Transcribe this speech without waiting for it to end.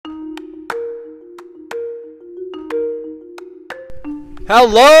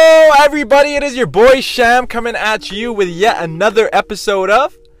Hello everybody, it is your boy Sham coming at you with yet another episode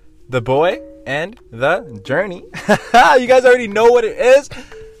of The Boy and the Journey. You guys already know what it is.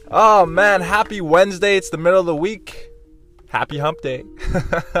 Oh man, happy Wednesday, it's the middle of the week. Happy hump day.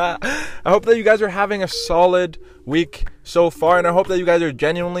 I hope that you guys are having a solid week so far, and I hope that you guys are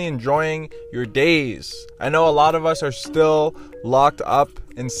genuinely enjoying your days. I know a lot of us are still locked up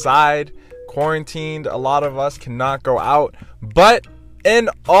inside, quarantined. A lot of us cannot go out, but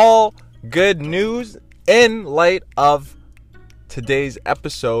in all good news, in light of today's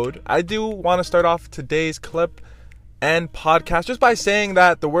episode, I do want to start off today's clip and podcast just by saying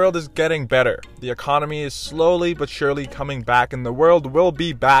that the world is getting better. The economy is slowly but surely coming back, and the world will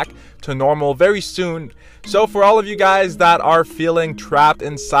be back to normal very soon. So for all of you guys that are feeling trapped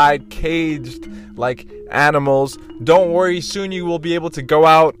inside, caged like animals, don't worry. Soon you will be able to go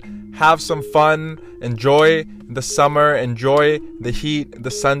out, have some fun, enjoy the summer, enjoy the heat,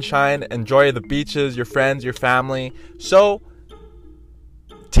 the sunshine, enjoy the beaches, your friends, your family. So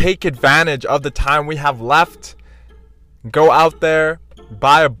take advantage of the time we have left. Go out there,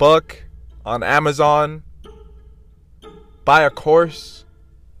 buy a book on Amazon, buy a course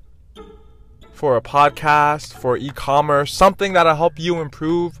for a podcast, for e-commerce, something that'll help you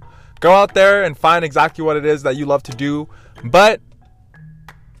improve. Go out there and find exactly what it is that you love to do, but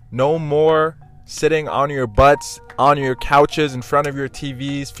no more sitting on your butts, on your couches, in front of your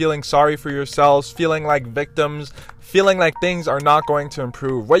TVs, feeling sorry for yourselves, feeling like victims, feeling like things are not going to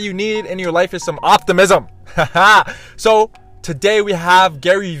improve. What you need in your life is some optimism. So today we have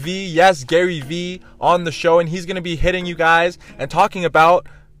Gary V, yes, Gary V on the show, and he's going to be hitting you guys and talking about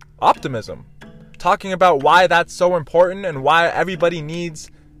optimism, talking about why that's so important and why everybody needs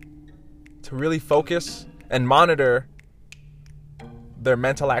to really focus and monitor their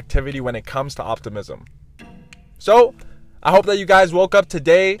mental activity when it comes to optimism. So I hope that you guys woke up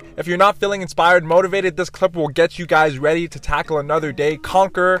today. If you're not feeling inspired, motivated, this clip will get you guys ready to tackle another day,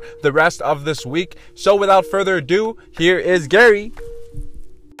 conquer the rest of this week. So without further ado, here is Gary.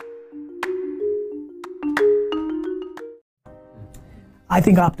 I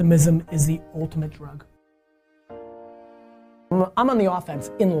think optimism is the ultimate drug. I'm on the offense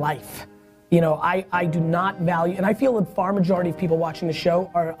in life. You know, I do not value, and I feel the far majority of people watching the show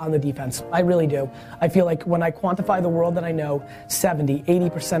are on the defense. I really do. I feel like when I quantify the world that I know, 70,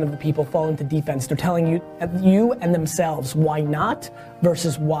 80% of the people fall into defense. They're telling you and themselves why not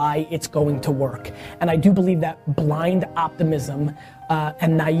versus why it's going to work. And I do believe that blind optimism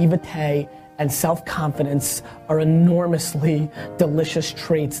and naivete and self-confidence are enormously delicious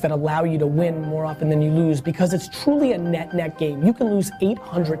traits that allow you to win more often than you lose, because it's truly a net game. You can lose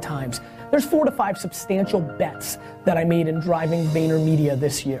 800 times. There's 4 to 5 substantial bets that I made in driving VaynerMedia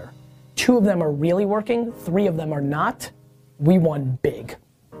this year. 2 of them are really working, 3 of them are not. We won big.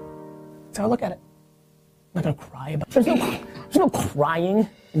 That's how I look at it. I'm not gonna cry about it. There's no crying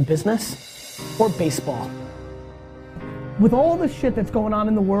in business or baseball. With all the shit that's going on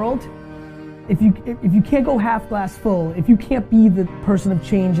in the world, if you can't go half glass full, if you can't be the person of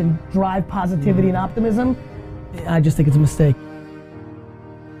change and drive positivity and optimism, I just think it's a mistake.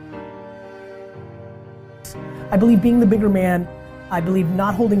 I believe being the bigger man, I believe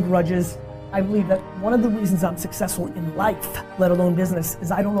not holding grudges. I believe that one of the reasons I'm successful in life, let alone business,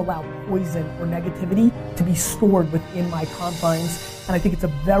 is I don't allow poison or negativity to be stored within my confines. And I think it's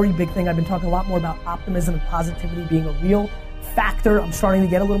a very big thing. I've been talking a lot more about optimism and positivity being a real factor. I'm starting to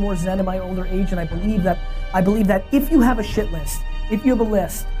get a little more zen in my older age, and I believe that if you have a shit list, if you have a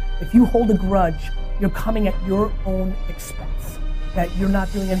list, if you hold a grudge, you're coming at your own expense. That you're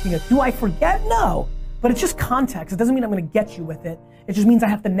not doing anything. Do I forget? No. But it's just context. It doesn't mean I'm gonna get you with it. It just means I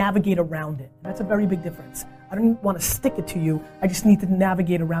have to navigate around it. That's a very big difference. I don't want to stick it to you. I just need to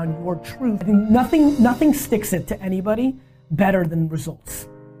navigate around your truth. I think nothing sticks it to anybody better than results.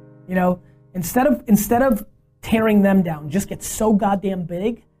 You know, instead of tearing them down, just get so goddamn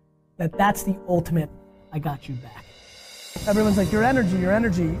big that's the ultimate, I got you back. Everyone's like, your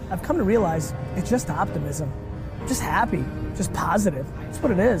energy. I've come to realize it's just optimism. I'm just happy, just positive. That's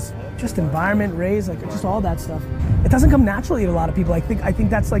what it is. Just environment, raise, like just all that stuff. It doesn't come naturally to a lot of people. I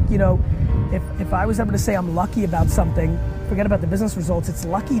think that's like, you know, if I was ever to say I'm lucky about something, forget about the business results, it's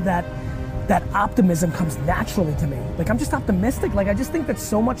lucky that optimism comes naturally to me. Like I'm just optimistic. Like I just think that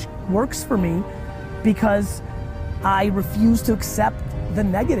so much works for me because I refuse to accept the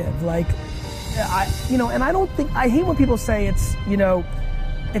negative. Like, and I hate when people say it's, you know,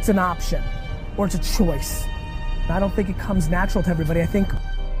 it's an option or it's a choice. I don't think it comes natural to everybody. I think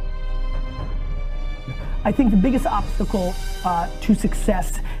the biggest obstacle to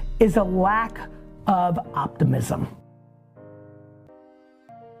success is a lack of optimism.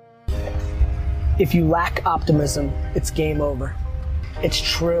 If you lack optimism, it's game over. It's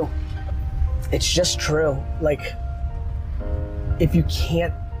true. It's just true. Like, if you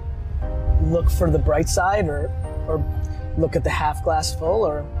can't look for the bright side or look at the half glass full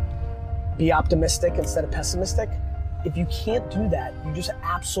or be optimistic instead of pessimistic, if you can't do that, you just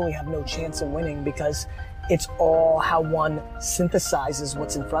absolutely have no chance of winning, because it's all how one synthesizes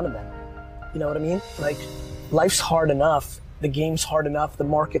what's in front of them. You know what I mean? Like, life's hard enough, the game's hard enough, the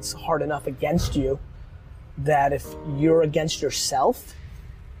market's hard enough against you, that if you're against yourself,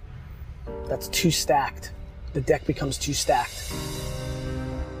 that's too stacked. The deck becomes too stacked.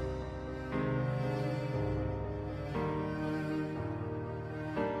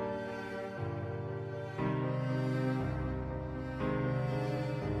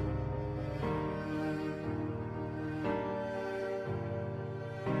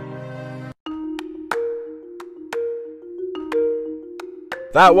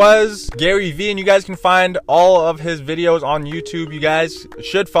 That was Gary Vee, and you guys can find all of his videos on YouTube. You guys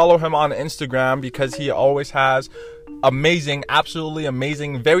should follow him on Instagram, because he always has amazing, absolutely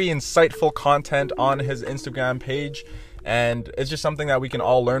amazing, very insightful content on his Instagram page, and it's just something that we can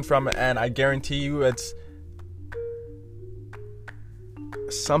all learn from, and I guarantee you it's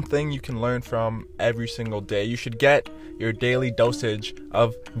something you can learn from every single day. You should get your daily dosage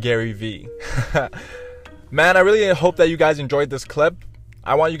of Gary Vee. Man, I really hope that you guys enjoyed this clip.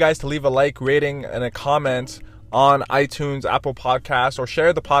 I want you guys to leave a like, rating, and a comment on iTunes, Apple Podcasts, or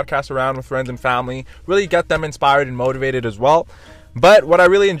share the podcast around with friends and family. Really get them inspired and motivated as well. But what I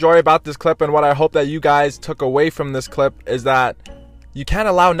really enjoy about this clip, and what I hope that you guys took away from this clip, is that you can't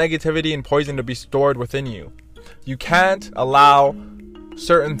allow negativity and poison to be stored within you. You can't allow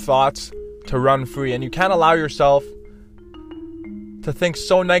certain thoughts to run free, and you can't allow yourself to think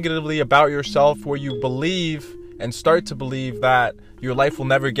so negatively about yourself where you believe and start to believe that your life will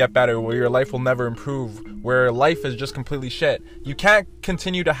never get better, where your life will never improve, where life is just completely shit. You can't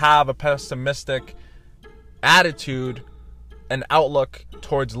continue to have a pessimistic attitude and outlook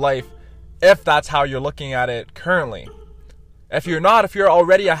towards life if that's how you're looking at it currently. If you're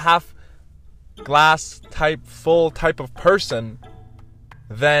already a half glass type, full type of person,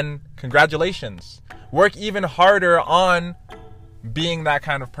 then congratulations. Work even harder on being that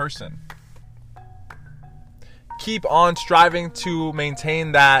kind of person. Keep on striving to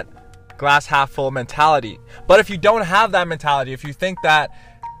maintain that glass half full mentality. But if you don't have that mentality, if you think that,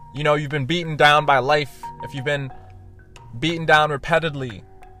 you've been beaten down by life, if you've been beaten down repeatedly,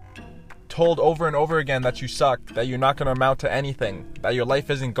 told over and over again that you suck, that you're not going to amount to anything, that your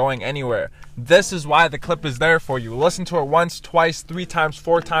life isn't going anywhere, this is why the clip is there for you. Listen to it once, twice, 3 times,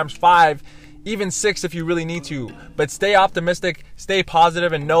 4 times, 5, even 6 if you really need to. But stay optimistic, stay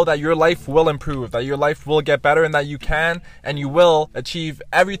positive, and know that your life will improve, that your life will get better, and that you can and you will achieve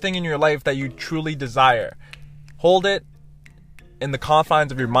everything in your life that you truly desire. Hold it in the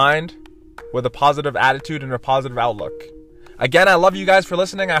confines of your mind with a positive attitude and a positive outlook. Again, I love you guys for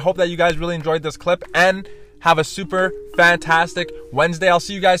listening. I hope that you guys really enjoyed this clip, and have a super fantastic Wednesday. I'll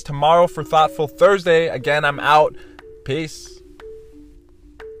see you guys tomorrow for Thoughtful Thursday. Again, I'm out. Peace.